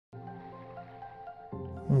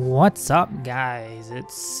What's up, guys?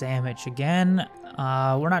 It's Samichh again.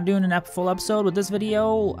 We're not doing a full episode with this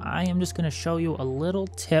video. I am just going to show you a little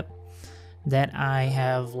tip that I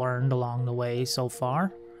have learned along the way so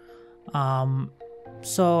far.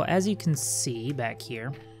 So as you can see back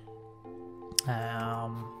here, I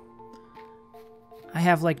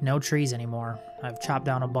have like no trees anymore. I've chopped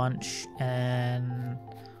down a bunch and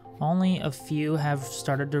only a few have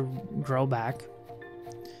started to grow back.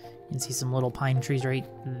 You can see some little pine trees right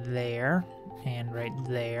there and right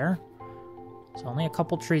there. So only a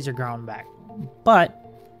couple trees are growing back. But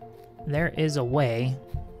there is a way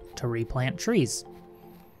to replant trees.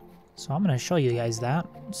 So I'm going to show you guys that.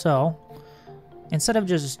 So instead of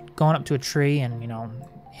just going up to a tree and,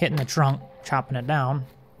 hitting the trunk, chopping it down,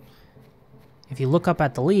 if you look up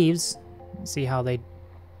at the leaves, see how they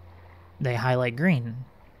highlight green.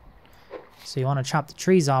 So you want to chop the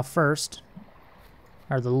trees off first.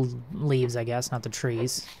 Or the leaves, I guess, not the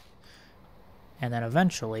trees. And then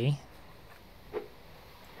eventually,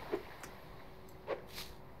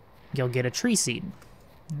 you'll get a tree seed.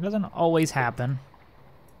 It doesn't always happen.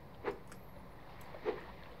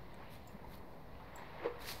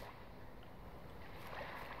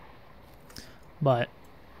 But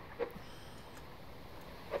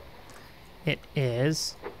it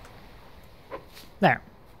is there.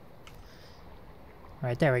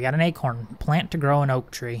 Right there, we got an acorn. Plant to grow an oak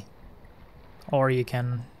tree. Or you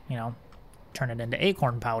can, turn it into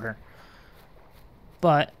acorn powder.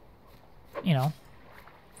 But, if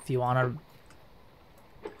you want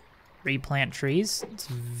to replant trees, it's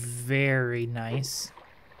very nice.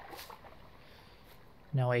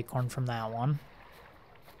 No acorn from that one.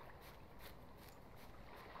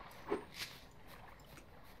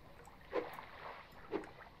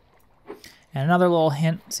 And another little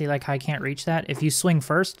hint, see like how I can't reach that? If you swing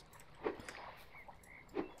first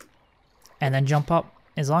and then jump up,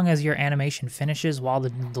 as long as your animation finishes while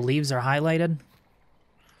the leaves are highlighted,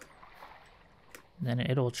 then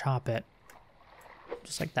it'll chop it.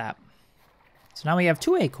 Just like that. So now we have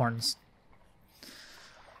 2 acorns.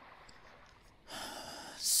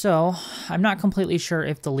 So, I'm not completely sure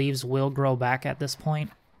if the leaves will grow back at this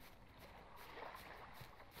point,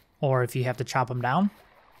 or if you have to chop them down.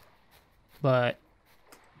 But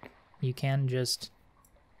you can just...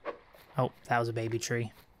 Oh, that was a baby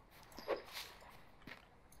tree.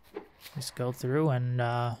 Just go through and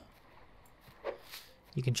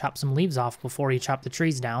you can chop some leaves off before you chop the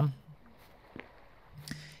trees down.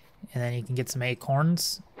 And then you can get some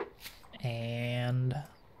acorns and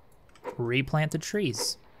replant the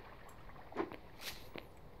trees.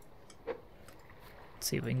 Let's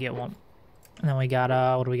see if we can get one. And then we got,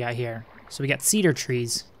 what do we got here? So we got cedar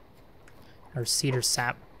trees. Or cedar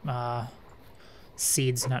sap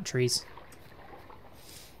seeds, not trees.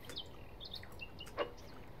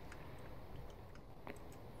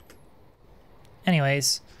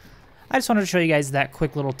 Anyways, I just wanted to show you guys that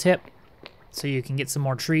quick little tip so you can get some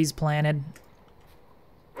more trees planted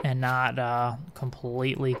and not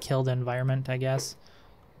completely kill the environment, I guess.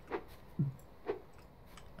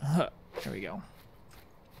 There we go.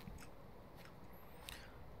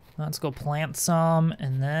 Let's go plant some,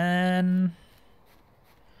 and then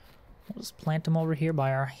we'll just plant them over here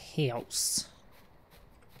by our house.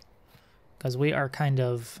 Because we are kind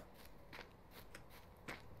of...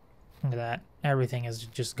 Look at that. Everything is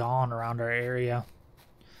just gone around our area.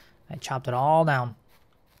 I chopped it all down.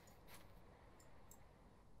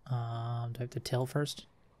 Do I have to till first?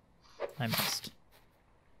 I must.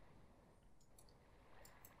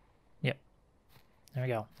 Yep. There we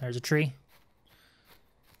go. There's a tree.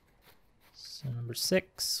 So number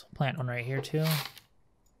 6, plant one right here too.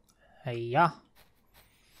 Hey-ya.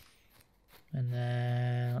 And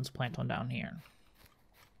then let's plant one down here.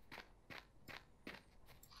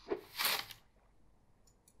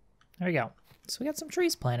 There we go. So we got some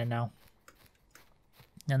trees planted now.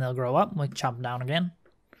 And they'll grow up. We can chop them down again.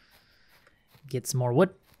 Get some more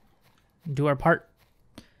wood. Do our part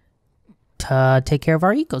to take care of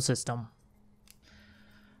our ecosystem.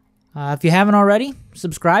 If you haven't already,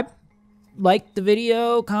 subscribe. Like the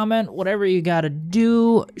video, comment, whatever you gotta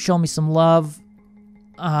do. Show me some love.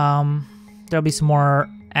 There'll be some more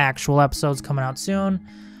actual episodes coming out soon.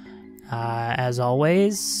 As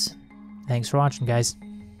always, thanks for watching, guys.